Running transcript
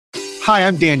Hi,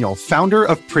 I'm Daniel, founder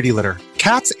of Pretty Litter.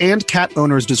 Cats and cat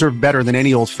owners deserve better than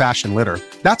any old-fashioned litter.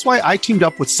 That's why I teamed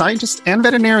up with scientists and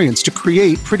veterinarians to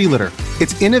create Pretty Litter.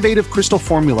 Its innovative crystal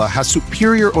formula has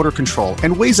superior odor control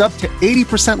and weighs up to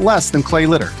 80% less than clay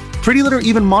litter. Pretty Litter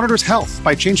even monitors health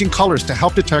by changing colors to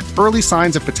help detect early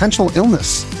signs of potential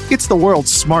illness. It's the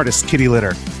world's smartest kitty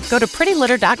litter. Go to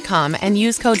prettylitter.com and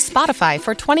use code SPOTIFY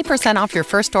for 20% off your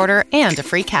first order and a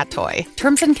free cat toy.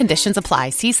 Terms and conditions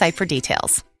apply. See site for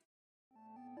details.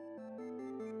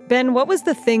 Ben, what was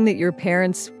the thing that your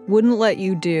parents wouldn't let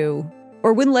you do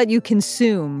or wouldn't let you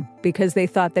consume because they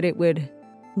thought that it would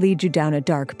lead you down a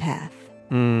dark path?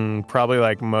 Probably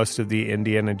like most of the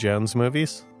Indiana Jones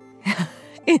movies.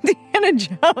 Indiana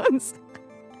Jones.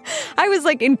 I was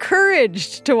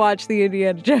encouraged to watch the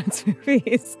Indiana Jones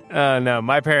movies. No,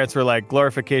 my parents were like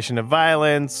glorification of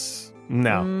violence.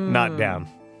 No, not down.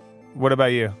 What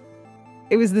about you?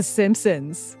 It was The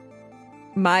Simpsons.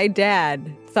 My dad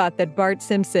thought that Bart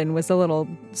Simpson was a little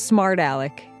smart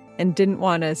aleck and didn't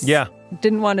want us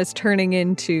turning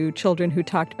into children who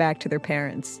talked back to their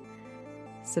parents.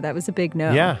 So that was a big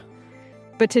no. Yeah.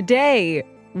 But today,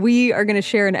 we are going to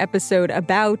share an episode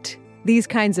about these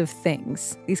kinds of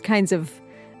things, these kinds of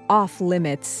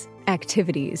off-limits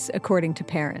activities, according to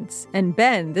parents. And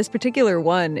Ben, this particular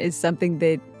one is something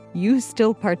that you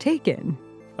still partake in.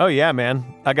 Oh, yeah, man.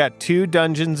 I got 2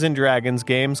 Dungeons and Dragons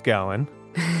games going.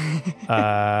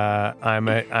 I'm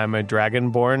a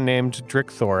dragonborn named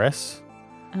Drickthoris.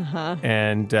 Uh-huh.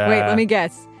 And wait, let me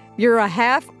guess. You're a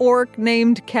half-orc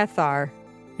named Kethar.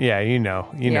 Yeah, you know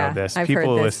this. I've People heard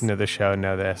who this. listen to the show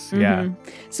know this. Mm-hmm. Yeah.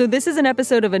 So this is an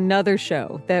episode of another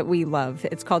show that we love.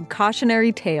 It's called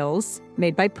Cautionary Tales,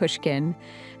 made by Pushkin.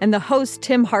 And the host,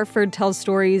 Tim Harford, tells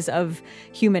stories of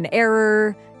human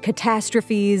error,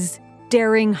 catastrophes,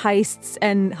 daring heists,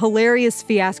 and hilarious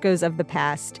fiascos of the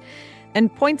past,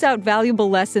 and points out valuable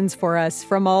lessons for us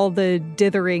from all the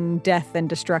dithering death and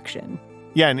destruction.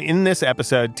 Yeah, and in this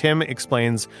episode, Tim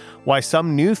explains why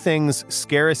some new things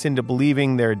scare us into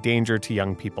believing they're a danger to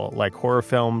young people, like horror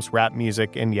films, rap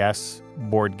music, and yes,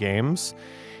 board games.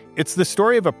 It's the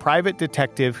story of a private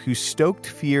detective who stoked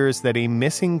fears that a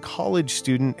missing college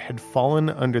student had fallen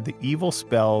under the evil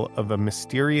spell of a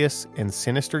mysterious and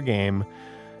sinister game,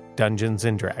 Dungeons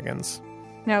and Dragons.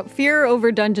 Now, fear over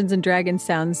Dungeons and Dragons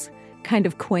sounds kind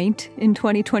of quaint in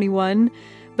 2021,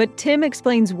 but Tim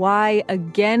explains why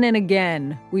again and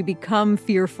again we become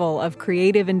fearful of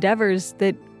creative endeavors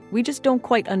that we just don't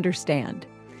quite understand.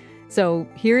 So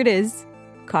here it is,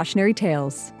 Cautionary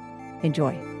Tales.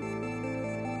 Enjoy.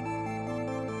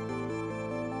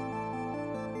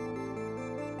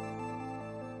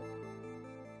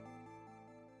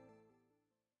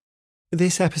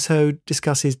 This episode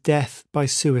discusses death by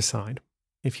suicide.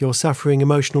 If you're suffering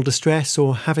emotional distress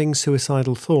or having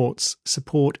suicidal thoughts,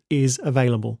 support is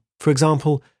available. For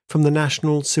example, from the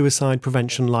National Suicide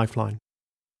Prevention Lifeline.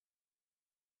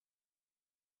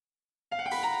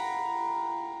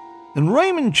 In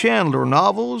Raymond Chandler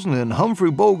novels and in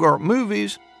Humphrey Bogart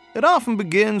movies, it often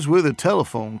begins with a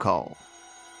telephone call.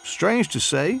 Strange to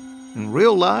say, in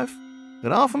real life,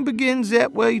 it often begins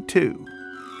that way too.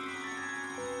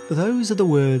 Those are the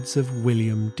words of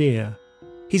William Dear.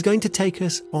 He's going to take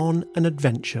us on an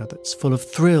adventure that's full of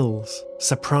thrills,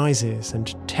 surprises,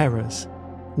 and terrors.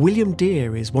 William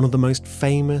Dear is one of the most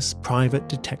famous private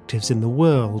detectives in the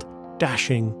world,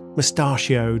 dashing,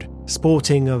 mustachioed,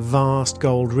 sporting a vast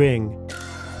gold ring.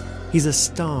 He's a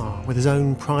star with his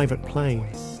own private plane.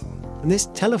 And this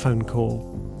telephone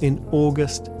call, in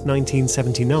August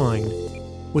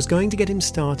 1979, was going to get him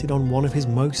started on one of his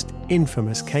most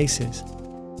infamous cases.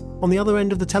 On the other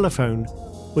end of the telephone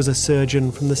was a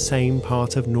surgeon from the same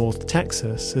part of North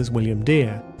Texas as William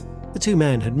Dear. The two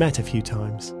men had met a few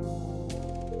times.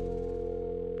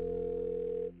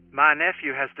 My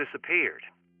nephew has disappeared.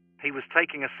 He was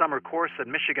taking a summer course at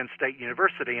Michigan State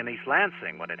University in East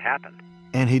Lansing when it happened.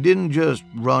 And he didn't just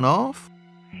run off?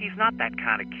 He's not that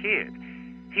kind of kid.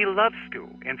 He loves school.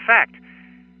 In fact,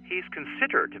 he's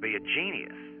considered to be a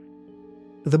genius.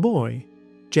 The boy,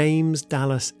 James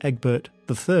Dallas Egbert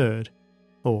III,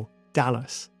 or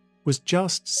Dallas, was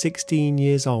just 16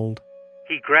 years old.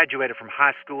 He graduated from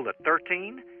high school at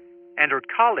 13, entered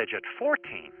college at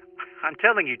 14. I'm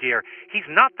telling you, dear, he's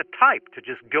not the type to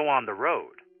just go on the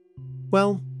road.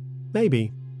 Well,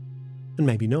 maybe. And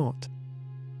maybe not.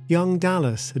 Young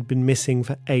Dallas had been missing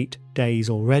for 8 days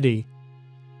already.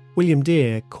 William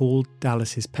Dear called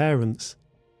Dallas's parents.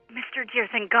 Mr. Dear,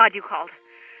 thank God you called.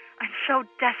 I'm so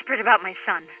desperate about my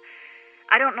son.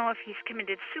 I don't know if he's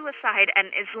committed suicide and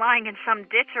is lying in some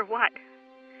ditch or what.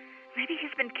 Maybe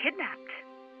he's been kidnapped.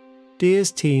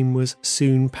 Deer's team was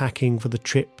soon packing for the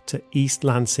trip to East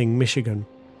Lansing, Michigan.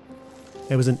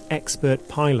 There was an expert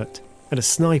pilot and a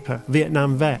sniper,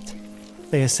 Vietnam vet.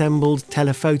 They assembled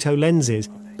telephoto lenses,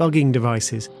 bugging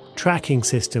devices, tracking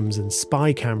systems and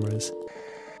spy cameras.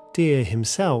 Deer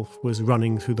himself was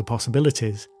running through the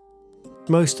possibilities.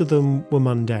 Most of them were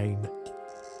mundane,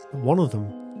 but one of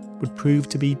them would prove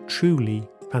to be truly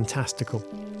fantastical.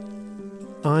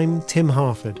 I'm Tim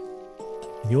Harford,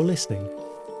 and you're listening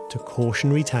to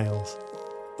Cautionary Tales.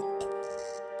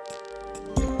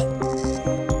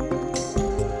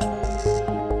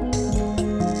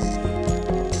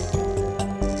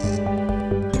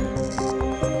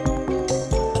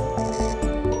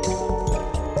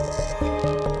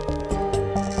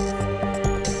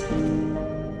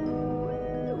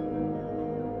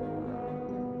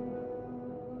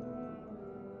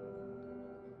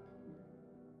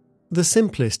 The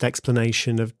simplest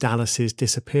explanation of Dallas's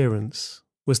disappearance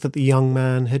was that the young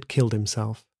man had killed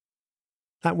himself.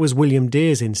 That was William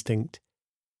Dear's instinct.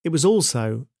 It was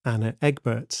also Anna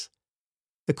Egbert's.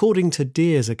 According to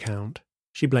Dear's account,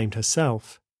 she blamed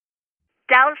herself.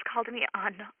 Dallas called me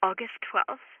on August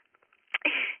 12th.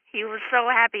 He was so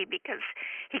happy because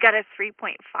he got a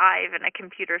 3.5 in a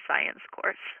computer science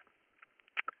course.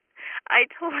 I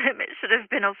told him it should have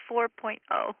been a 4.0.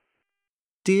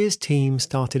 Dear's team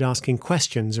started asking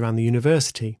questions around the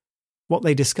university. What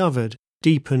they discovered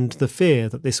deepened the fear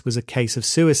that this was a case of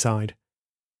suicide.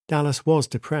 Dallas was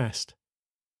depressed.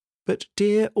 But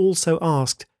Dear also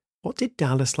asked, what did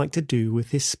Dallas like to do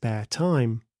with his spare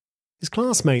time? His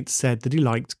classmates said that he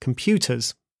liked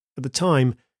computers. At the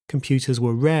time, computers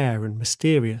were rare and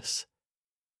mysterious.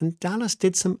 And Dallas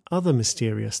did some other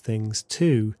mysterious things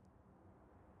too.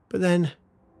 But then,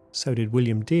 so did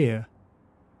William Dear.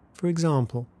 For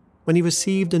example, when he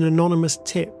received an anonymous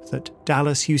tip that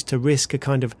Dallas used to risk a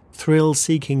kind of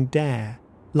thrill-seeking dare,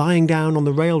 lying down on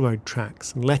the railroad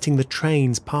tracks and letting the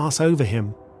trains pass over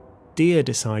him, Dear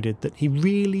decided that he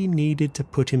really needed to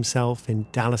put himself in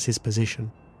Dallas's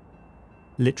position.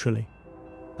 Literally.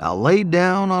 I laid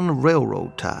down on the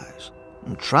railroad ties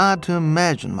and tried to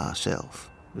imagine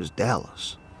myself as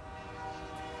Dallas.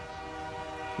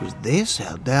 Was this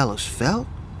how Dallas felt?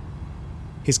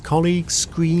 His colleagues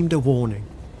screamed a warning.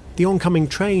 The oncoming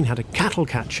train had a cattle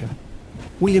catcher.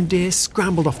 William Dear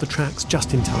scrambled off the tracks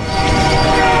just in time.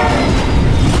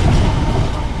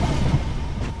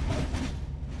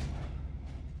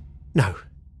 No,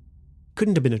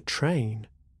 couldn't have been a train.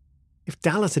 If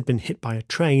Dallas had been hit by a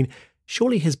train,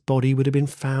 surely his body would have been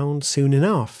found soon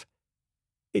enough.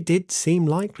 It did seem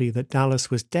likely that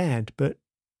Dallas was dead, but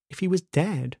if he was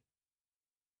dead,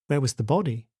 where was the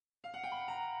body?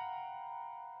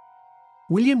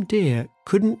 William Dear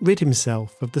couldn't rid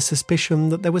himself of the suspicion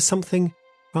that there was something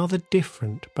rather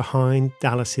different behind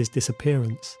Dallas's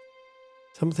disappearance.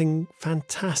 Something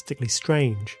fantastically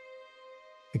strange.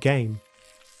 A game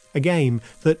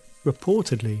that,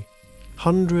 reportedly,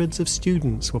 hundreds of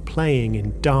students were playing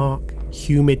in dark,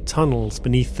 humid tunnels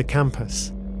beneath the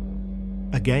campus.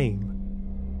 A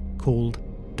game called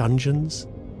Dungeons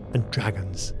and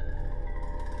Dragons.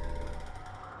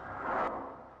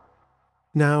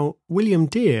 Now, William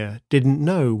Dear didn't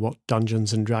know what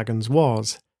Dungeons and Dragons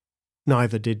was.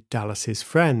 Neither did Dallas's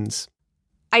friends.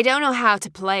 I don't know how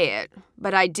to play it,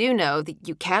 but I do know that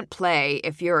you can't play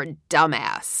if you're a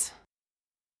dumbass.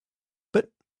 But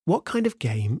what kind of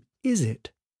game is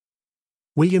it?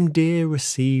 William Dear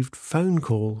received phone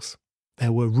calls.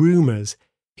 There were rumours.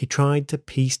 He tried to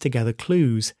piece together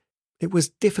clues. It was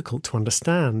difficult to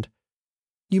understand.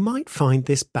 You might find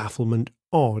this bafflement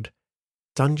odd.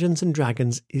 Dungeons and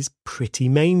Dragons is pretty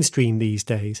mainstream these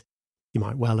days. You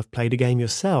might well have played a game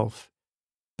yourself.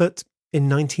 But in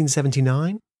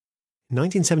 1979? In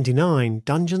 1979,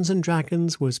 Dungeons and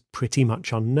Dragons was pretty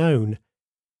much unknown.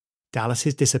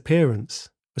 Dallas's disappearance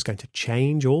was going to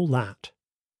change all that.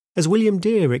 As William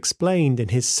Dear explained in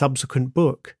his subsequent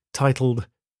book, titled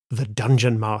The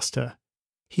Dungeon Master,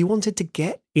 he wanted to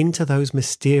get into those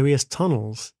mysterious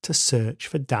tunnels to search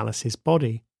for Dallas's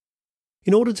body.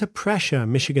 In order to pressure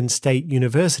Michigan State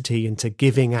University into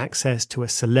giving access to a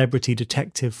celebrity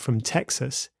detective from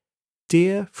Texas,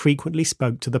 Dear frequently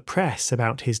spoke to the press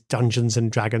about his Dungeons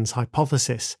and Dragons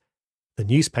hypothesis. The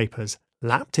newspapers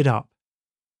lapped it up.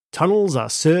 "Tunnels are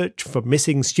search for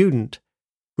missing student,"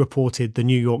 reported the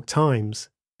New York Times,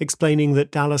 explaining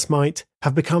that Dallas might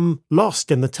have become lost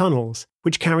in the tunnels,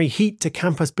 which carry heat to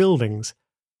campus buildings,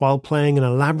 while playing an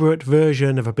elaborate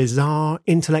version of a bizarre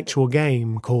intellectual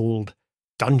game called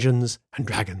Dungeons and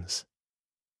Dragons.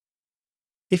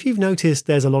 If you've noticed,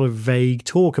 there's a lot of vague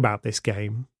talk about this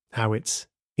game, how it's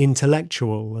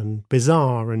intellectual and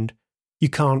bizarre and You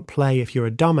can't play if you're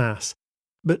a dumbass,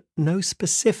 but no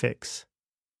specifics.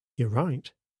 You're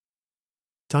right.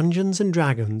 Dungeons &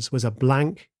 Dragons was a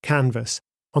blank canvas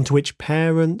onto which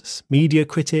parents, media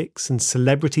critics, and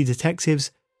celebrity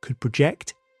detectives could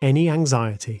project any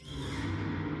anxiety.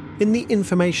 In the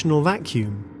informational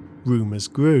vacuum, rumours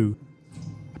grew.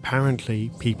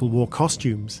 Apparently, people wore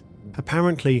costumes.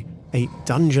 Apparently, a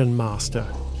dungeon master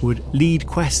would lead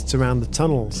quests around the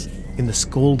tunnels in the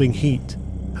scalding heat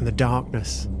and the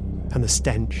darkness and the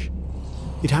stench.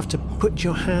 You'd have to put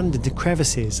your hand into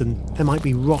crevices and there might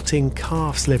be rotting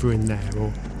calf's liver in there,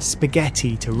 or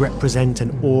spaghetti to represent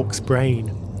an orc's brain.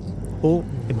 Or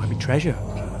it might be treasure.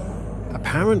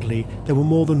 Apparently, there were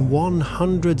more than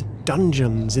 100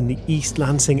 dungeons in the East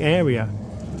Lansing area.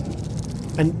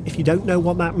 And if you don't know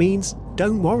what that means,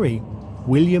 don't worry.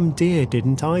 William Dear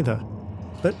didn't either.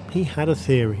 But he had a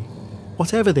theory.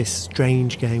 Whatever this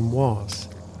strange game was,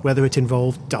 whether it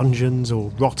involved dungeons or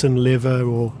rotten liver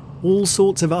or all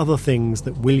sorts of other things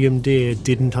that William Dear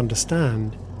didn't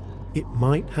understand, it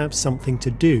might have something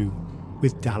to do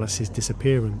with Dallas's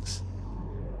disappearance.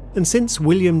 And since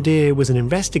William Dear was an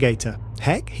investigator,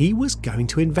 heck, he was going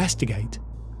to investigate.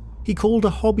 He called a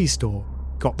hobby store,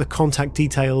 got the contact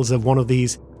details of one of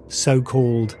these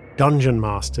so-called dungeon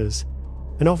masters,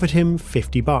 and offered him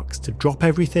 $50 to drop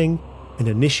everything and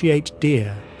initiate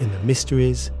Dear in the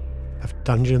mysteries of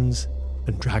Dungeons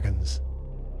and Dragons.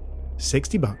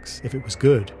 $60 if it was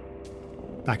good.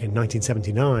 Back in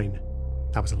 1979,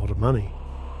 that was a lot of money.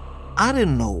 I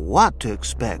didn't know what to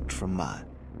expect from my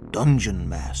dungeon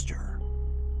master.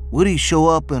 Would he show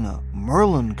up in a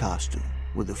Merlin costume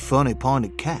with a funny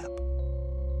pointed cap?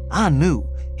 I knew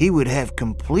he would have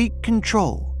complete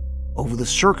control over the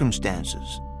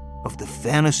circumstances of the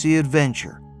fantasy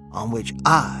adventure on which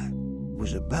I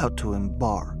was about to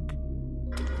embark.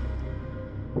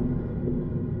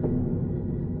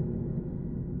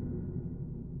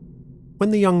 When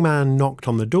the young man knocked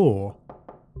on the door,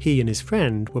 he and his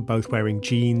friend were both wearing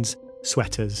jeans,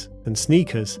 sweaters, and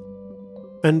sneakers.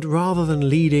 And rather than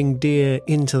leading Dear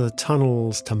into the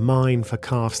tunnels to mine for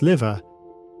calf's liver,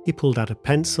 he pulled out a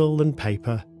pencil and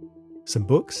paper, some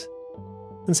books,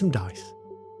 and some dice.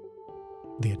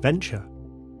 The adventure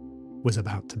was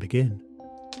about to begin.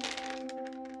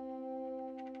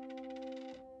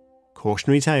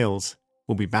 Cautionary Tales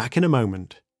will be back in a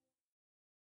moment.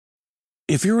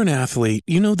 If you're an athlete,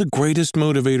 you know the greatest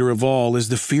motivator of all is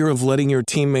the fear of letting your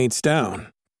teammates down.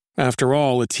 After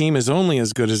all, a team is only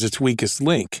as good as its weakest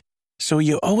link. So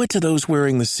you owe it to those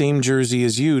wearing the same jersey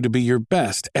as you to be your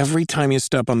best every time you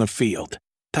step on the field.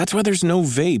 That's why there's no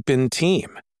vape in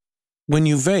team. When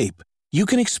you vape, you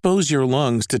can expose your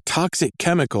lungs to toxic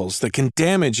chemicals that can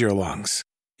damage your lungs.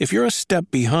 If you're a step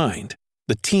behind,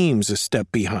 the team's a step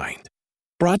behind.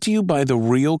 Brought to you by The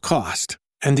Real Cost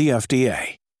and the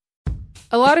FDA.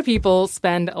 A lot of people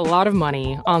spend a lot of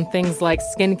money on things like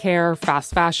skincare,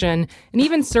 fast fashion, and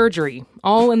even surgery,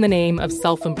 all in the name of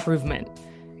self-improvement.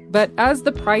 But as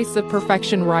the price of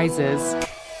perfection rises,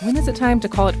 when is it time to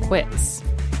call it quits?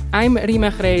 I'm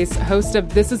Rima Reis, host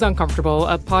of This Is Uncomfortable,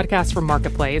 a podcast from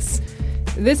Marketplace.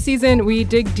 This season, we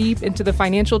dig deep into the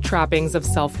financial trappings of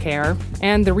self-care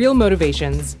and the real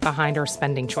motivations behind our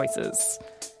spending choices.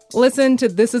 Listen to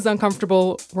This Is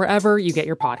Uncomfortable wherever you get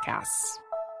your podcasts.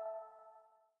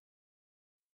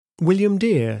 William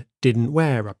Dear didn't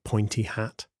wear a pointy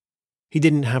hat. He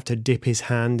didn't have to dip his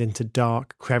hand into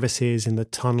dark crevices in the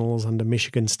tunnels under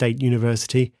Michigan State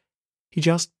University. He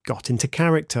just got into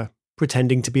character,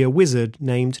 pretending to be a wizard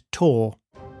named Tor.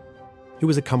 He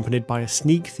was accompanied by a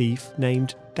sneak thief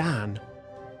named Dan.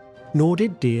 Nor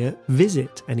did Dear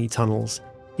visit any tunnels.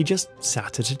 He just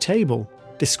sat at a table,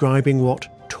 describing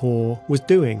what Tor was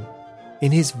doing.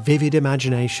 In his vivid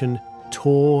imagination,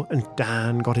 Tor and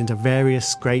Dan got into various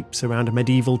scrapes around a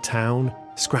medieval town,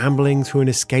 scrambling through an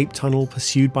escape tunnel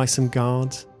pursued by some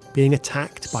guards, being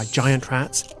attacked by giant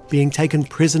rats, being taken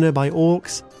prisoner by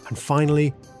orcs, and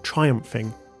finally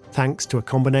triumphing thanks to a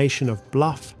combination of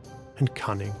bluff and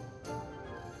cunning.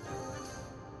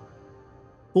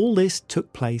 All this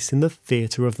took place in the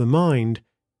theatre of the mind,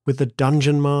 with the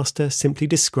dungeon master simply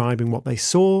describing what they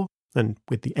saw, and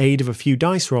with the aid of a few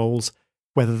dice rolls,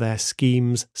 whether their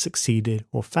schemes succeeded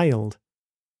or failed.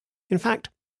 In fact,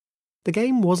 the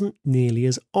game wasn't nearly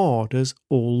as odd as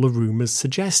all the rumours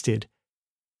suggested.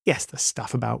 Yes, the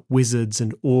stuff about wizards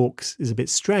and orcs is a bit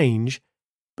strange,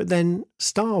 but then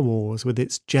Star Wars with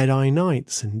its Jedi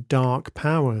Knights and dark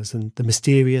powers and the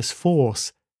mysterious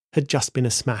Force had just been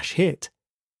a smash hit.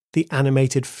 The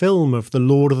animated film of The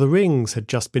Lord of the Rings had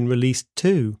just been released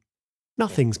too.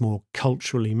 Nothing's more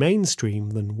culturally mainstream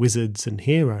than wizards and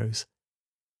heroes.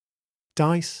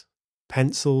 Dice,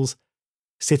 pencils,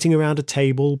 sitting around a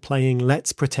table playing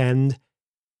Let's Pretend. It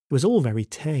was all very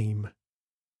tame.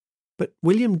 But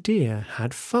William Dear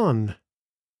had fun.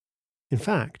 In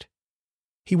fact,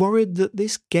 he worried that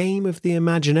this game of the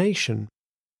imagination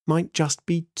might just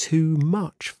be too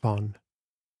much fun.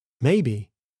 Maybe,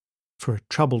 for a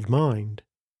troubled mind,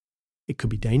 it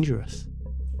could be dangerous.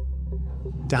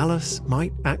 Dallas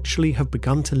might actually have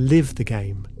begun to live the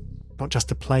game, not just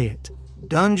to play it.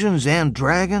 Dungeons and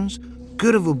Dragons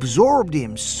could have absorbed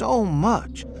him so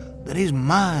much that his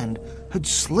mind had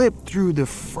slipped through the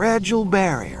fragile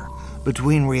barrier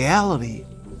between reality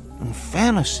and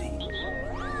fantasy.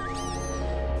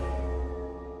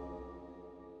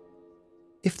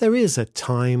 If there is a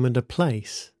time and a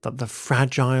place that the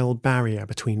fragile barrier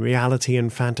between reality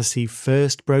and fantasy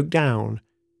first broke down,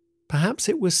 perhaps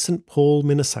it was St. Paul,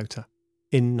 Minnesota,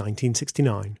 in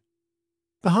 1969.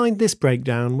 Behind this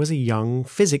breakdown was a young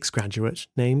physics graduate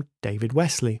named David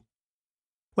Wesley.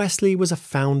 Wesley was a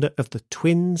founder of the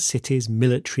Twin Cities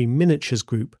Military Miniatures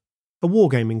Group, a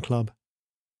wargaming club.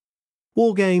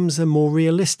 Wargames are more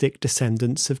realistic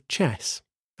descendants of chess,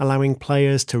 allowing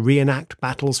players to reenact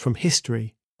battles from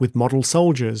history with model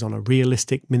soldiers on a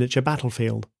realistic miniature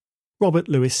battlefield. Robert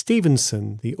Louis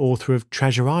Stevenson, the author of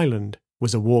Treasure Island,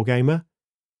 was a wargamer.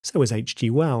 So was H.G.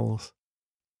 Wells.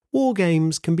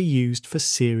 Wargames can be used for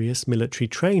serious military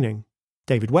training.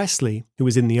 David Wesley, who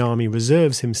was in the Army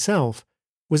Reserves himself,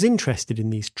 was interested in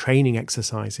these training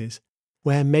exercises,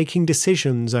 where making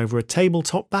decisions over a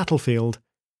tabletop battlefield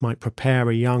might prepare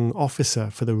a young officer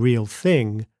for the real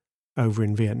thing over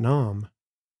in Vietnam.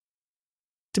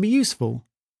 To be useful,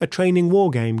 a training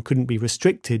wargame couldn't be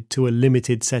restricted to a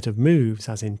limited set of moves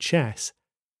as in chess.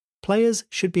 Players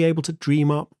should be able to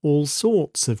dream up all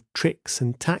sorts of tricks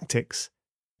and tactics,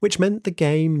 which meant the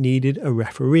game needed a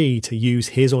referee to use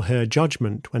his or her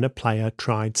judgment when a player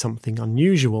tried something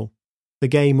unusual. The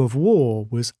game of war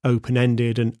was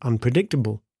open-ended and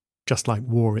unpredictable, just like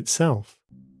war itself.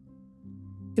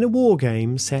 In a war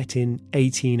game set in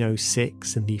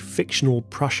 1806 in the fictional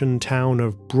Prussian town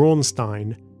of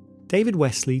Braunstein, David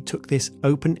Wesley took this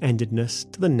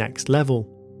open-endedness to the next level.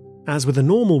 As with a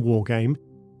normal war game,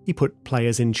 he put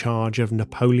players in charge of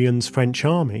Napoleon's French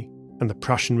army and the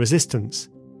Prussian resistance.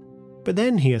 But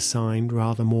then he assigned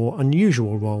rather more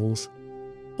unusual roles.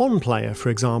 One player, for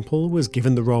example, was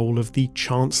given the role of the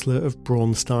Chancellor of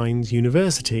Braunstein's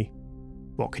University.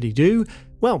 What could he do?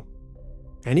 Well,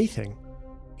 anything.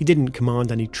 He didn't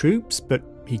command any troops, but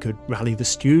he could rally the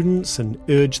students and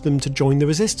urge them to join the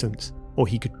resistance, or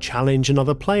he could challenge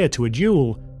another player to a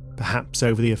duel, perhaps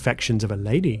over the affections of a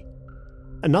lady.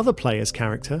 Another player's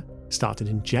character started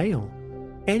in jail.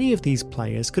 Any of these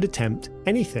players could attempt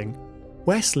anything.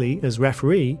 Wesley, as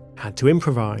referee, had to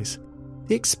improvise.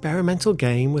 The experimental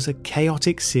game was a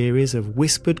chaotic series of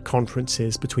whispered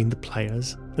conferences between the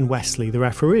players and Wesley, the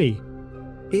referee.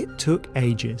 It took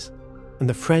ages, and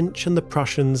the French and the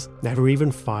Prussians never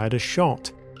even fired a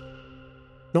shot.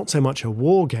 Not so much a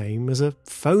war game as a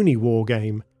phony war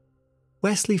game.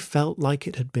 Wesley felt like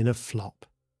it had been a flop.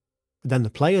 But then the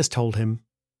players told him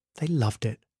they loved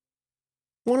it.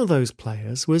 One of those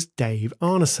players was Dave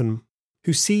Arneson,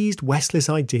 who seized Wesley's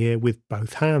idea with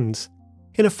both hands.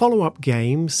 In a follow-up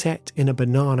game set in a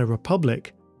banana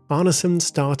republic, Arneson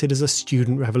started as a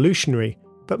student revolutionary,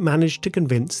 but managed to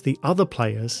convince the other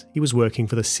players he was working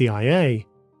for the CIA.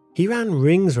 He ran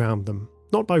rings round them,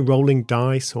 not by rolling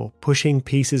dice or pushing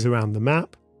pieces around the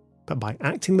map, but by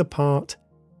acting the part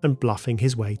and bluffing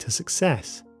his way to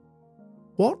success.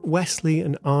 What Wesley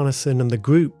and Arneson and the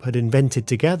group had invented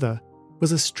together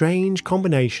was a strange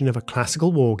combination of a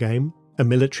classical wargame, a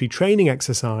military training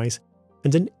exercise,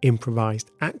 and an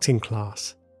improvised acting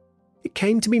class. It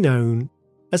came to be known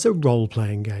as a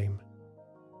role-playing game.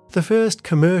 The first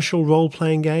commercial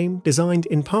role-playing game, designed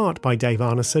in part by Dave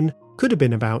Arneson, could have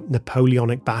been about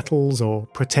Napoleonic battles or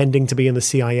pretending to be in the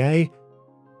CIA,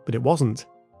 but it wasn't.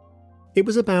 It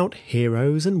was about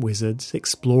heroes and wizards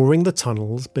exploring the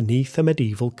tunnels beneath a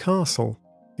medieval castle.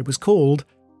 It was called,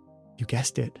 you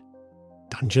guessed it,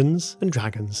 Dungeons and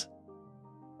Dragons.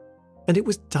 And it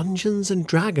was Dungeons and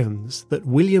Dragons that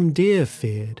William Dear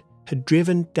feared had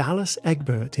driven Dallas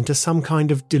Egbert into some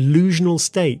kind of delusional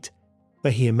state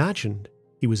where he imagined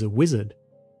he was a wizard.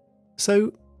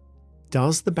 So,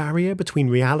 does the barrier between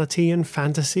reality and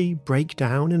fantasy break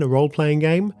down in a role-playing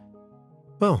game?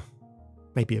 Well,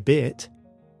 maybe a bit.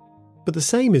 But the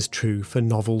same is true for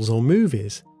novels or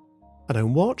movies. I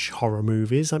don't watch horror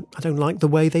movies. I don't like the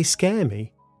way they scare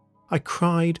me. I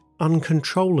cried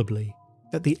uncontrollably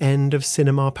at the end of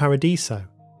Cinema Paradiso.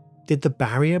 Did the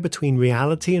barrier between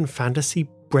reality and fantasy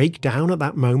break down at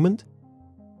that moment?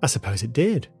 I suppose it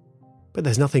did. But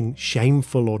there's nothing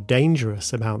shameful or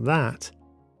dangerous about that.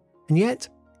 And yet,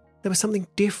 there was something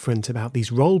different about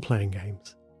these role-playing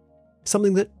games.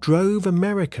 Something that drove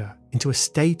America into a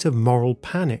state of moral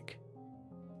panic.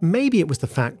 Maybe it was the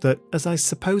fact that, as I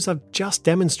suppose I've just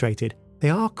demonstrated, they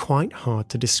are quite hard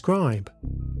to describe.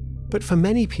 But for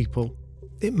many people,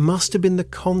 it must have been the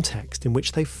context in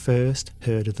which they first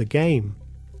heard of the game.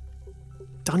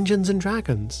 Dungeons and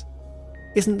Dragons.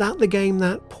 Isn't that the game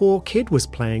that poor kid was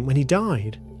playing when he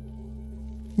died?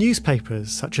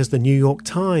 Newspapers such as the New York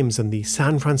Times and the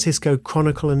San Francisco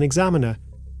Chronicle and Examiner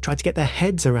tried to get their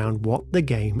heads around what the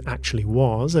game actually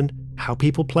was and how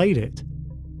people played it.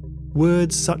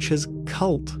 Words such as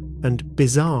cult and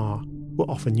bizarre were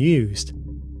often used.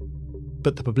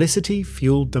 But the publicity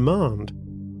fueled demand.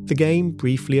 The game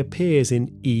briefly appears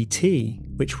in E.T.,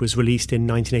 which was released in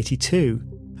 1982,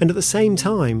 and at the same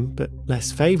time, but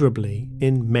less favourably,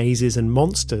 in Mazes and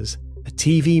Monsters, a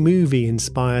TV movie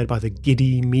inspired by the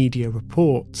giddy media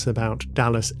reports about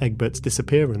Dallas Egbert's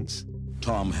disappearance.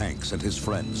 Tom Hanks and his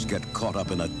friends get caught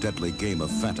up in a deadly game of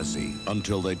fantasy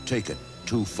until they take it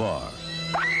too far.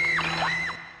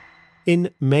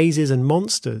 In Mazes and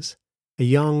Monsters, a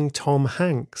young Tom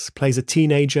Hanks plays a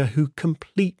teenager who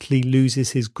completely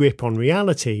loses his grip on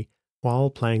reality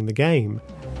while playing the game.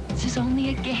 This is only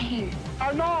a game.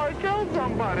 I know I killed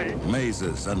somebody.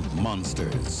 Mazes and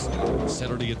Monsters.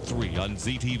 Saturday at 3 on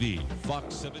ZTV,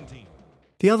 Fox 17.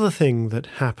 The other thing that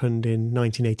happened in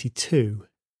 1982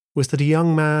 was that a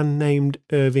young man named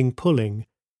Irving Pulling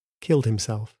killed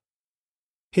himself.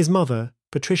 His mother,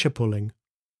 Patricia Pulling,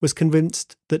 was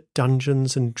convinced that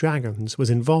Dungeons and Dragons was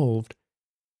involved.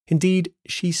 Indeed,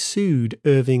 she sued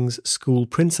Irving's school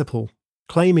principal,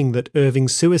 claiming that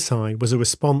Irving's suicide was a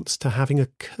response to having a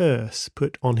curse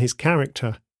put on his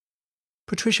character.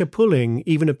 Patricia Pulling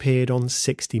even appeared on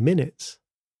 60 Minutes.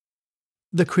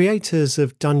 The creators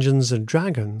of Dungeons and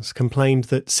Dragons complained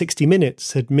that 60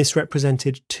 Minutes had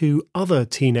misrepresented 2 other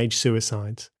teenage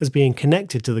suicides as being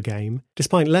connected to the game,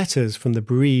 despite letters from the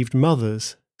bereaved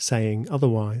mothers saying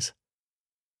otherwise.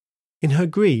 In her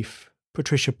grief,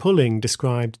 Patricia Pulling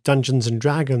described Dungeons and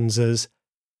Dragons as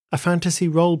a fantasy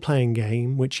role-playing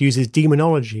game which uses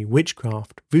demonology,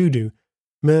 witchcraft, voodoo,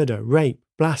 murder, rape,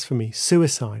 blasphemy,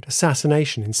 suicide,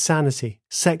 assassination, insanity,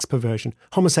 sex perversion,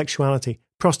 homosexuality,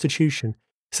 prostitution,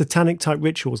 satanic-type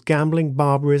rituals, gambling,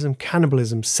 barbarism,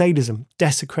 cannibalism, sadism,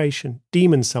 desecration,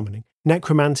 demon summoning,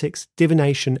 necromantics,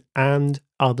 divination, and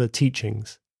other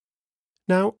teachings.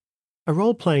 Now, a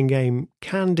role-playing game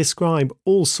can describe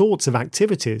all sorts of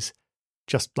activities,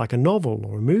 just like a novel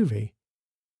or a movie.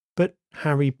 But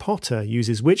Harry Potter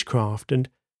uses witchcraft, and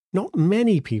not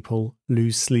many people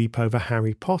lose sleep over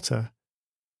Harry Potter.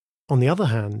 On the other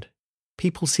hand,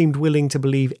 people seemed willing to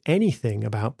believe anything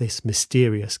about this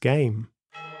mysterious game.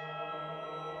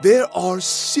 There are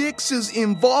 6s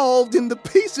involved in the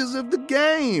pieces of the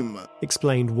game,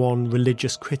 explained one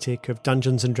religious critic of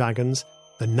Dungeons and Dragons,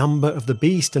 the number of the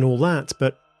beast and all that,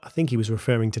 but I think he was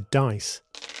referring to dice.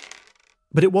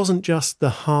 But it wasn't just the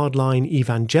hardline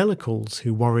evangelicals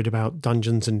who worried about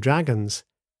Dungeons and Dragons.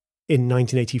 In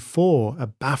 1984, a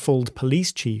baffled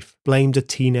police chief blamed a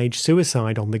teenage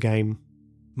suicide on the game.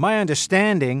 My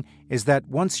understanding is that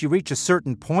once you reach a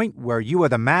certain point where you are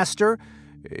the master,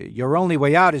 your only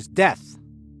way out is death.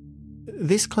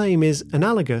 This claim is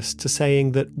analogous to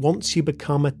saying that once you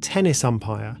become a tennis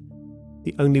umpire,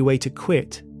 the only way to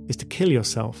quit is to kill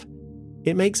yourself.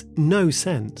 It makes no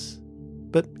sense.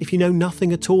 But if you know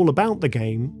nothing at all about the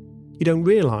game, you don't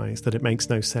realise that it makes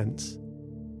no sense.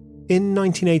 In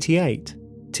 1988,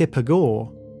 Tipper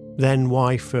Gore, then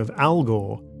wife of Al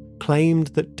Gore, claimed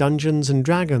that Dungeons and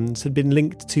Dragons had been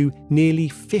linked to nearly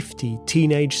 50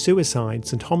 teenage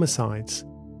suicides and homicides.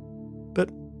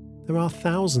 But there are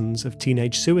thousands of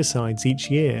teenage suicides each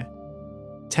year,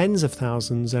 tens of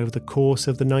thousands over the course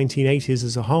of the 1980s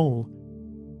as a whole.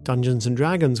 Dungeons and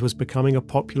Dragons was becoming a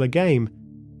popular game.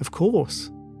 Of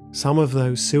course, some of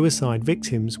those suicide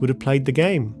victims would have played the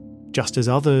game, just as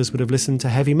others would have listened to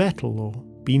heavy metal or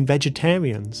been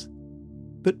vegetarians.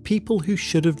 But people who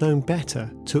should have known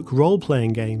better took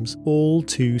role-playing games all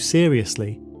too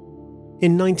seriously.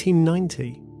 In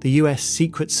 1990, the US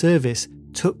Secret Service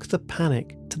took the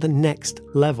panic to the next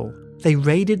level. They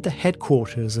raided the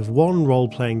headquarters of one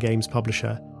role-playing games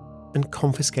publisher and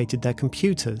confiscated their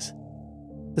computers.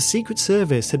 The Secret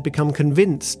Service had become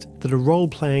convinced that a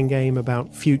role-playing game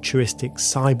about futuristic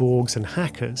cyborgs and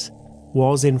hackers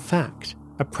was, in fact,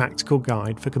 a practical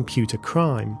guide for computer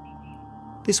crime.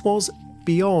 This was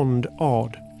beyond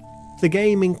odd. The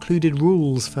game included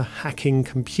rules for hacking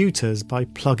computers by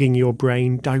plugging your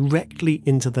brain directly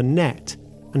into the net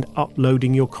and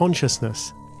uploading your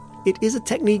consciousness. It is a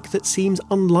technique that seems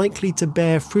unlikely to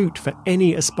bear fruit for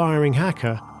any aspiring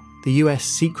hacker. The US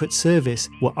Secret Service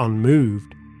were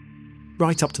unmoved,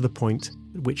 right up to the point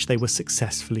at which they were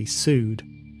successfully sued.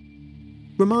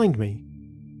 Remind me,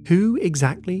 who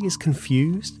exactly is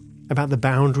confused about the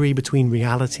boundary between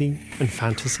reality and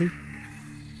fantasy?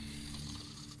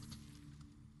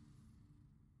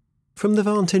 From the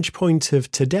vantage point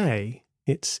of today,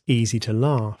 it's easy to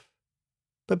laugh.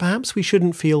 But perhaps we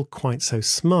shouldn't feel quite so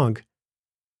smug.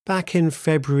 Back in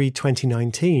February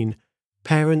 2019,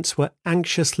 parents were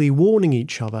anxiously warning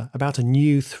each other about a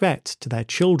new threat to their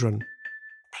children.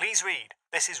 Please read,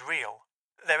 this is real.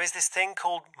 There is this thing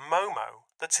called Momo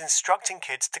that's instructing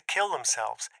kids to kill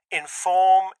themselves.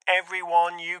 Inform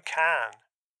everyone you can.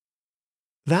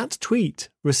 That tweet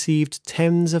received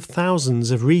tens of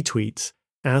thousands of retweets,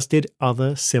 as did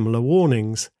other similar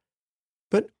warnings.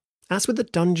 But as with the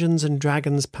Dungeons and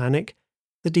Dragons panic,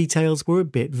 the details were a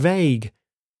bit vague.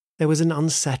 There was an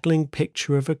unsettling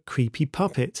picture of a creepy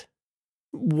puppet.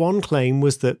 One claim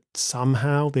was that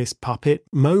somehow this puppet,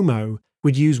 Momo,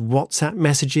 would use WhatsApp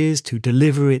messages to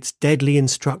deliver its deadly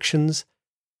instructions.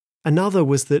 Another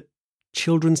was that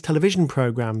children's television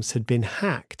programs had been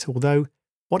hacked, although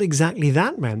what exactly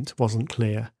that meant wasn't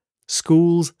clear.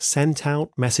 Schools sent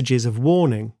out messages of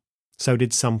warning. So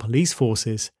did some police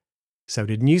forces. So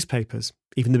did newspapers,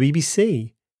 even the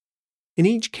BBC. In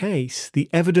each case, the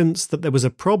evidence that there was a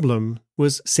problem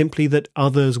was simply that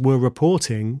others were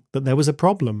reporting that there was a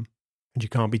problem, and you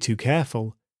can't be too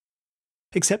careful.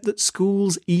 Except that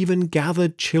schools even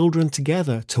gathered children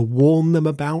together to warn them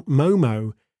about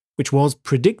Momo, which was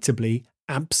predictably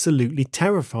absolutely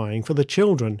terrifying for the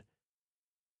children.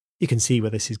 You can see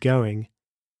where this is going.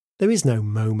 There is no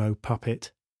Momo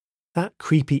puppet. That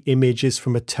creepy image is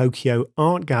from a Tokyo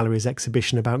Art Gallery's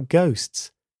exhibition about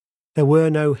ghosts. There were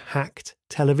no hacked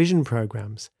television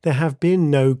programs. There have been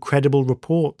no credible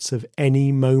reports of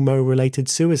any Momo-related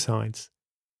suicides.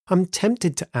 I'm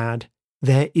tempted to add,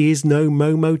 there is no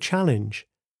Momo challenge.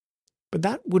 But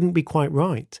that wouldn't be quite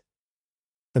right.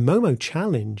 The Momo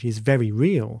challenge is very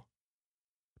real.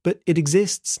 But it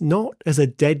exists not as a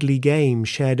deadly game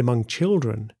shared among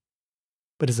children,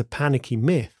 but as a panicky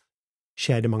myth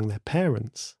shared among their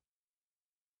parents.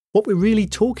 What we're really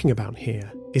talking about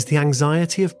here is the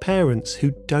anxiety of parents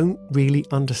who don't really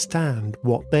understand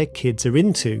what their kids are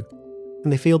into,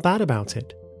 and they feel bad about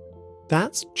it.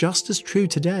 That's just as true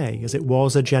today as it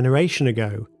was a generation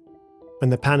ago, when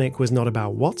the panic was not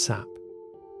about WhatsApp,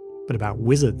 but about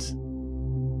wizards.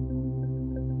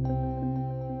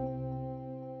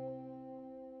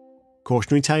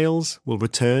 Cautionary Tales will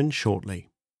return shortly.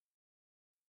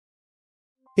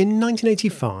 In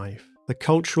 1985, the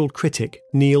cultural critic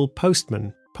Neil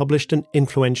Postman published an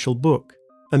influential book,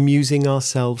 Amusing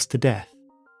Ourselves to Death,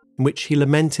 in which he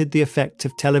lamented the effect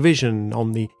of television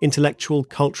on the intellectual,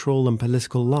 cultural and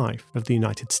political life of the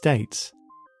United States.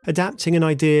 Adapting an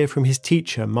idea from his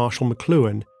teacher, Marshall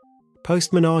McLuhan,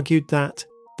 Postman argued that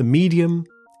the medium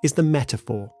is the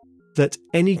metaphor, that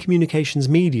any communications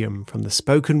medium, from the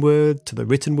spoken word to the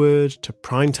written word to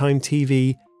primetime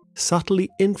TV, subtly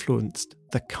influenced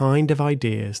the kind of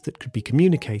ideas that could be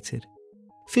communicated.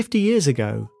 50 years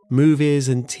ago, movies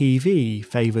and TV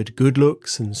favoured good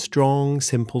looks and strong,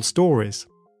 simple stories,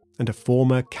 and a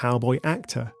former cowboy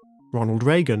actor, Ronald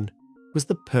Reagan, was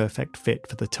the perfect fit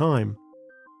for the time.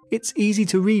 It's easy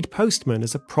to read Postman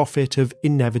as a prophet of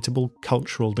inevitable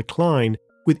cultural decline,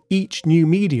 with each new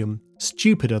medium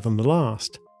stupider than the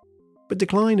last. But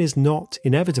decline is not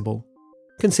inevitable.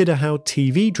 Consider how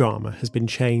TV drama has been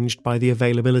changed by the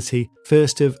availability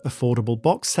first of affordable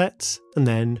box sets and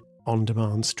then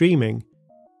on-demand streaming.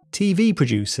 TV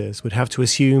producers would have to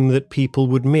assume that people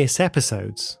would miss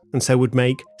episodes, and so would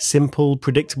make simple,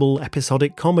 predictable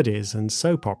episodic comedies and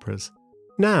soap operas.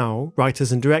 Now,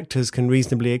 writers and directors can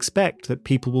reasonably expect that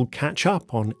people will catch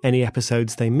up on any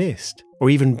episodes they missed, or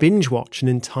even binge-watch an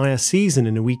entire season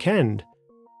in a weekend.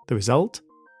 The result?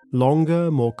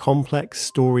 Longer, more complex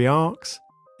story arcs,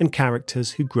 and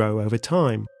characters who grow over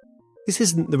time. This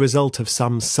isn't the result of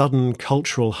some sudden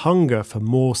cultural hunger for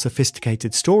more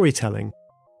sophisticated storytelling.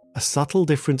 A subtle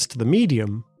difference to the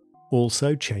medium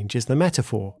also changes the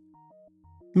metaphor.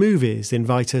 Movies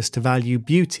invite us to value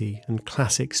beauty and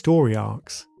classic story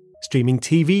arcs. Streaming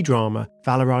TV drama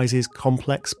valorizes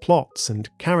complex plots and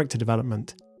character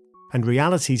development. And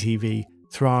reality TV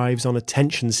thrives on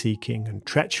attention-seeking and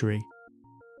treachery.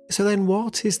 So then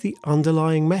what is the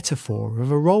underlying metaphor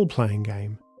of a role-playing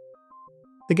game?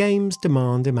 The games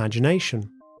demand imagination.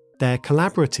 They're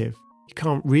collaborative. You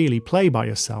can't really play by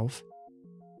yourself.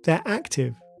 They're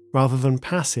active rather than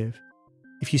passive.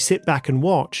 If you sit back and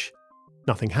watch,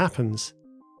 nothing happens.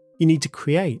 You need to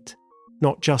create,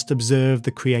 not just observe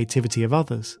the creativity of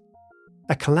others.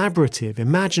 A collaborative,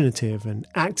 imaginative, and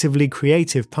actively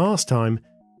creative pastime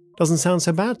doesn't sound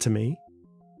so bad to me.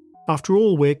 After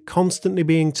all, we're constantly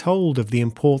being told of the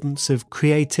importance of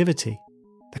creativity,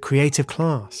 the creative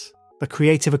class, the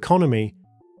creative economy,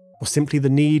 or simply the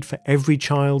need for every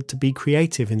child to be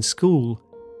creative in school.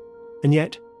 And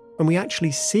yet, when we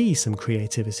actually see some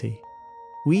creativity,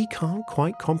 we can't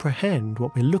quite comprehend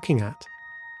what we're looking at.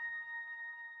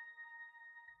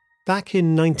 Back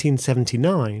in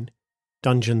 1979,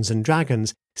 Dungeons and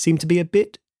Dragons seemed to be a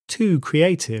bit too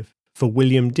creative for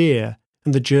William Dear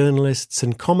and the journalists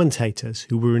and commentators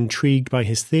who were intrigued by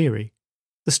his theory.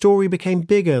 The story became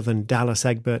bigger than Dallas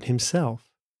Egbert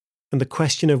himself, and the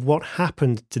question of what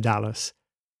happened to Dallas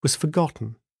was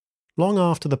forgotten, long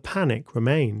after the panic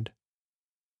remained.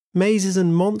 Mazes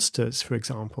and Monsters, for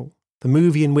example, the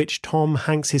movie in which Tom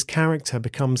Hanks's character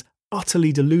becomes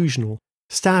utterly delusional,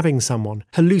 stabbing someone,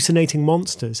 hallucinating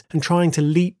monsters, and trying to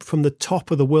leap from the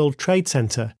top of the World Trade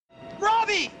Center,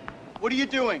 Robbie! What are you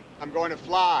doing? I'm going to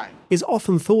fly. is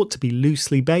often thought to be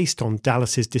loosely based on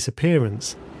Dallas's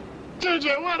disappearance.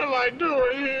 JJ, what am I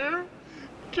doing here?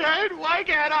 Kate, why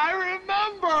can't I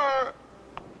remember?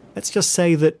 Let's just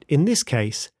say that in this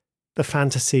case, the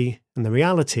fantasy and the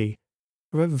reality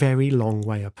are a very long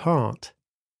way apart.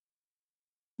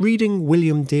 Reading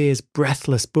William Dear's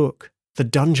breathless book, The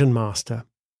Dungeon Master,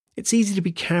 it's easy to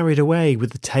be carried away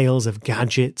with the tales of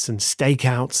gadgets and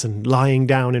stakeouts and lying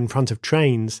down in front of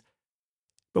trains.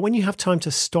 But when you have time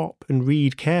to stop and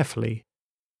read carefully,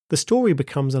 the story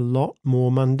becomes a lot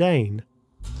more mundane.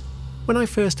 When I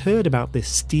first heard about the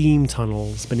steam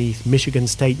tunnels beneath Michigan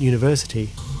State University,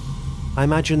 I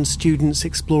imagined students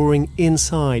exploring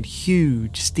inside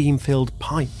huge steam-filled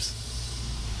pipes.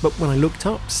 But when I looked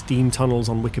up steam tunnels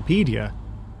on Wikipedia,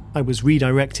 I was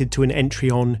redirected to an entry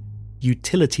on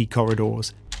utility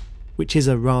corridors, which is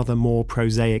a rather more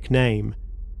prosaic name.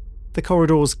 The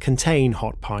corridors contain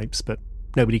hot pipes, but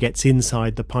nobody gets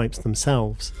inside the pipes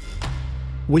themselves.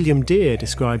 William Dear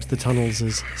describes the tunnels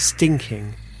as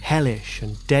stinking, hellish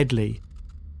and deadly.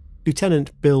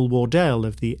 Lieutenant Bill Wardell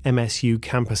of the MSU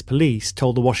Campus Police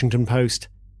told the Washington Post,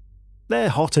 "They're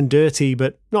hot and dirty,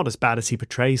 but not as bad as he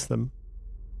portrays them."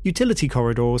 Utility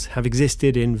corridors have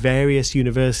existed in various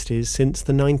universities since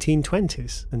the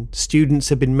 1920s, and students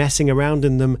have been messing around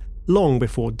in them long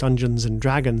before Dungeons and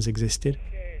Dragons existed.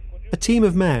 A team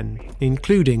of men,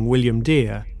 including William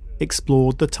Dear,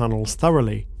 explored the tunnels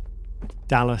thoroughly.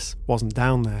 Dallas wasn't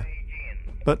down there,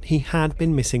 but he had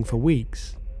been missing for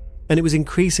weeks, and it was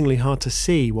increasingly hard to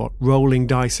see what rolling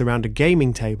dice around a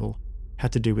gaming table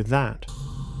had to do with that.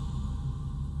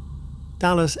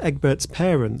 Dallas Egbert's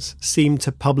parents seemed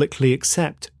to publicly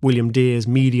accept William Dear's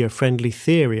media-friendly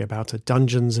theory about a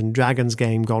Dungeons and Dragons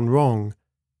game gone wrong,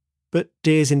 but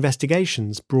Dear's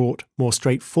investigations brought more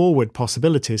straightforward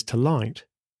possibilities to light.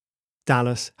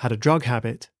 Dallas had a drug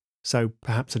habit, so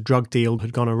perhaps a drug deal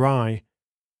had gone awry,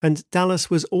 and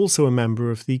Dallas was also a member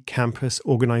of the campus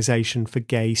organisation for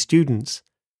gay students.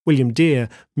 William Dear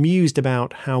mused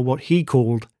about how what he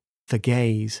called the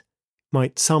gays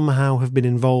might somehow have been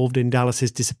involved in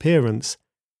Dallas's disappearance.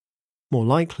 More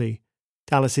likely,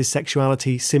 Dallas's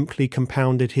sexuality simply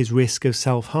compounded his risk of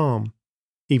self-harm.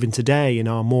 Even today, in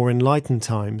our more enlightened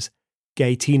times,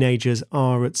 gay teenagers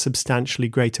are at substantially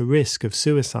greater risk of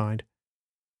suicide.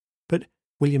 But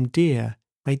William Dear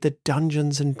made the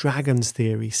Dungeons and Dragons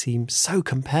theory seem so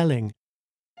compelling.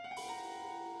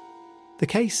 The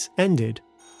case ended,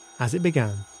 as it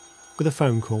began, with a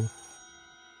phone call.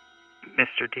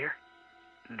 Mr. Dear,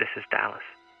 this is Dallas.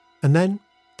 And then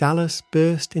Dallas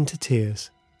burst into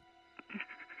tears.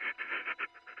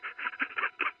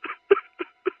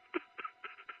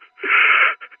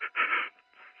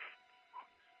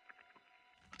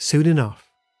 Soon enough,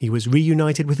 he was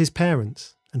reunited with his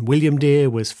parents, and William Dear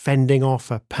was fending off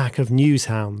a pack of news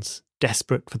hounds,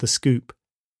 desperate for the scoop.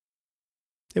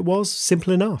 It was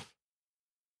simple enough.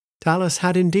 Dallas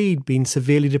had indeed been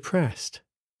severely depressed,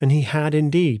 and he had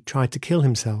indeed tried to kill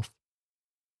himself.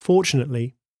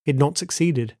 Fortunately, he had not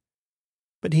succeeded,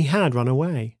 but he had run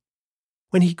away.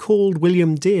 When he called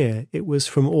William Dear, it was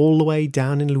from all the way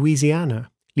down in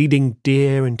Louisiana, leading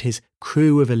Dear and his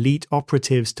crew of elite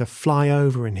operatives to fly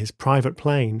over in his private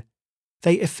plane.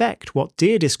 They effect what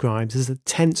Dear describes as a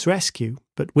tense rescue,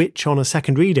 but which, on a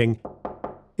second reading,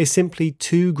 is simply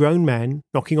two grown men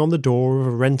knocking on the door of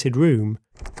a rented room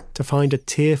to find a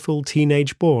tearful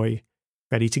teenage boy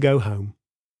ready to go home.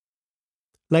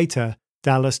 Later,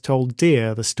 Dallas told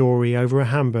Dear the story over a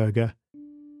hamburger,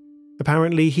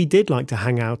 Apparently, he did like to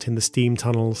hang out in the steam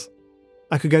tunnels.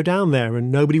 I could go down there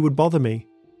and nobody would bother me.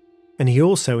 And he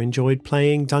also enjoyed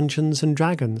playing Dungeons and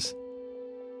Dragons.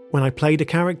 When I played a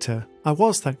character, I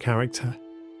was that character.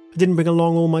 I didn't bring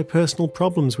along all my personal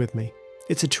problems with me.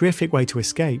 It's a terrific way to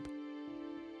escape.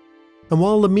 And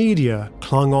while the media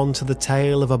clung on to the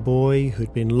tale of a boy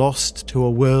who'd been lost to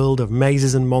a world of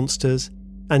mazes and monsters,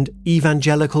 and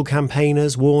evangelical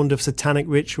campaigners warned of satanic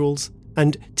rituals,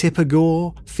 and Tipper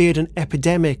Gore feared an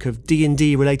epidemic of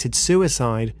D&D related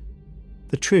suicide,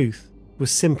 the truth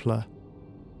was simpler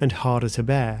and harder to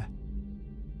bear.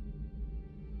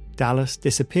 Dallas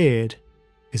disappeared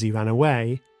because he ran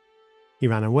away. He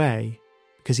ran away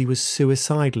because he was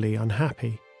suicidally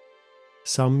unhappy.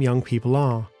 Some young people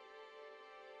are.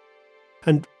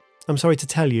 And I'm sorry to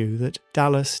tell you that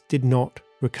Dallas did not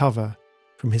recover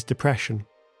from his depression.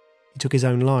 He took his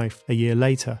own life a year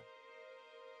later.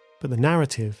 But the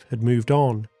narrative had moved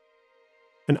on.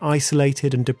 An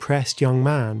isolated and depressed young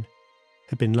man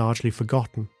had been largely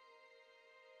forgotten.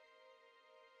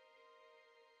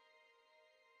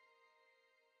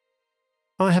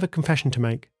 I have a confession to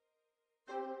make.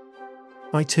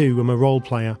 I too am a role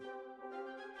player.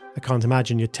 I can't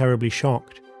imagine you're terribly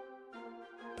shocked.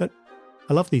 But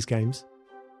I love these games.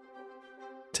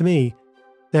 To me,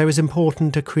 they're as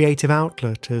important a creative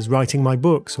outlet as writing my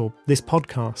books or this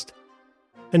podcast.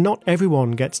 And not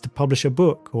everyone gets to publish a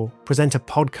book or present a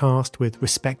podcast with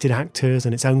respected actors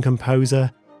and its own composer.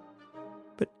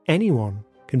 But anyone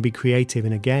can be creative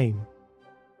in a game.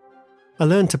 I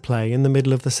learned to play in the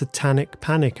middle of the satanic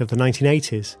panic of the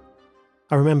 1980s.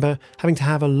 I remember having to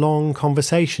have a long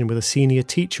conversation with a senior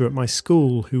teacher at my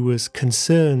school who was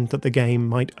concerned that the game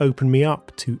might open me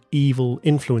up to evil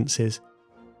influences.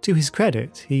 To his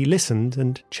credit, he listened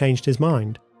and changed his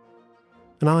mind.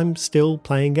 And I'm still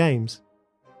playing games.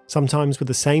 Sometimes with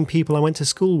the same people I went to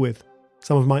school with,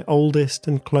 some of my oldest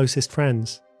and closest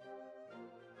friends.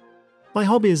 My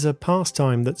hobby is a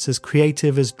pastime that's as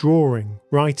creative as drawing,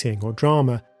 writing or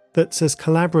drama, that's as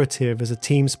collaborative as a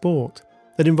team sport,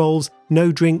 that involves no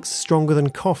drinks stronger than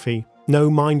coffee, no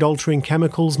mind-altering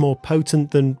chemicals more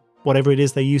potent than whatever it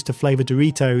is they use to flavour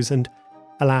Doritos, and,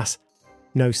 alas,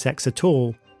 no sex at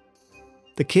all.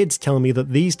 The kids tell me that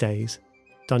these days,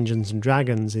 Dungeons and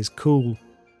Dragons is cool.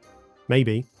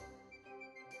 Maybe.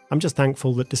 I'm just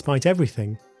thankful that despite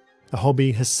everything, the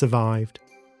hobby has survived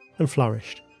and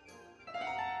flourished.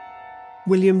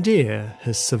 William Dear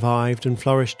has survived and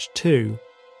flourished too,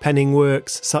 penning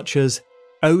works such as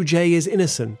OJ is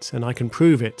innocent and I can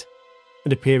prove it,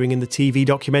 and appearing in the TV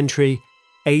documentary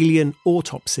Alien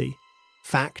Autopsy,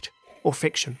 Fact or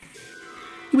Fiction.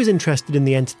 He was interested in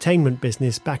the entertainment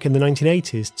business back in the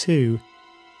 1980s too.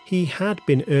 He had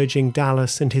been urging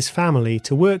Dallas and his family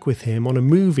to work with him on a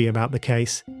movie about the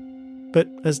case. But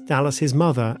as Dallas's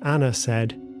mother, Anna,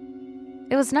 said,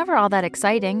 "It was never all that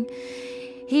exciting.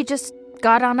 He just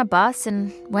got on a bus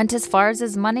and went as far as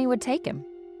his money would take him."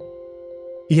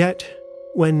 Yet,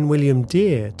 when William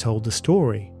Dear told the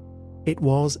story, it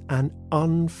was an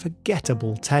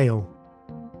unforgettable tale.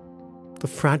 The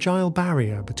fragile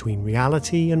barrier between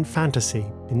reality and fantasy,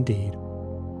 indeed.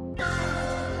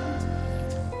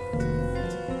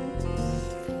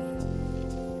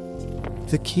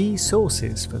 The key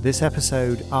sources for this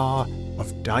episode are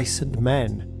Of Dice and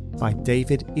Men by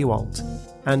David Ewalt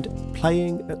and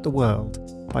Playing at the World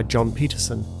by John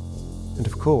Peterson, and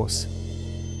of course,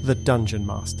 The Dungeon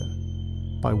Master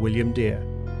by William Dear.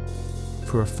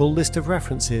 For a full list of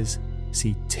references,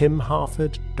 see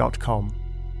timharford.com.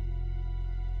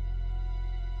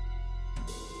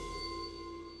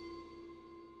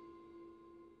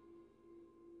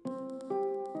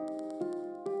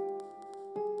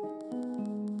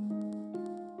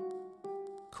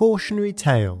 Cautionary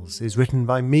Tales is written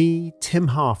by me, Tim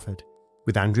Harford,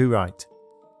 with Andrew Wright.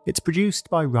 It's produced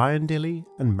by Ryan Dilley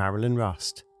and Marilyn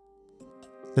Rust.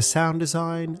 The sound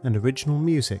design and original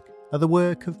music are the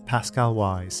work of Pascal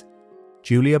Wise.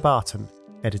 Julia Barton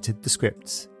edited the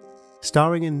scripts.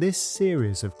 Starring in this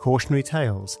series of Cautionary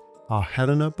Tales are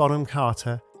Helena Bonham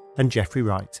Carter and Jeffrey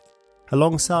Wright,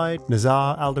 alongside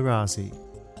Nazar Alderazi,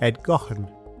 Ed Gochen,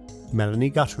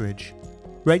 Melanie Gutteridge,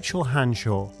 Rachel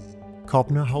Hanshaw,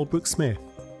 Cobner Holbrook-Smith,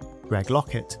 Greg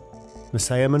Lockett,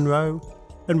 Messiah Monroe,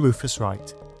 and Rufus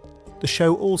Wright. The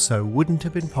show also wouldn't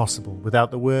have been possible without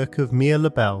the work of Mia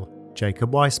LaBelle,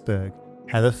 Jacob Weisberg,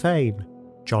 Heather Fain,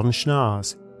 John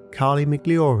Schnars, Carly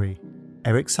Migliori,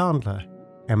 Eric Sandler,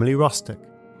 Emily Rostock,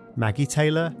 Maggie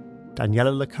Taylor,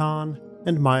 Daniela Lacan,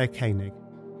 and Maya Koenig.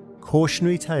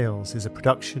 Cautionary Tales is a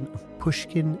production of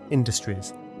Pushkin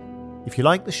Industries. If you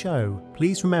like the show,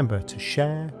 please remember to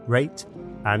share, rate,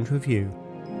 and review.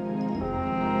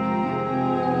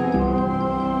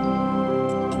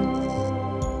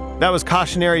 That was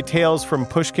Cautionary Tales from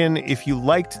Pushkin. If you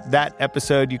liked that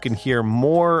episode, you can hear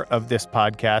more of this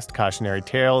podcast, Cautionary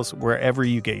Tales, wherever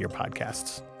you get your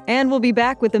podcasts. And we'll be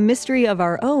back with a mystery of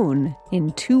our own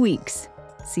in 2 weeks.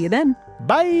 See you then.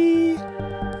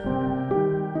 Bye.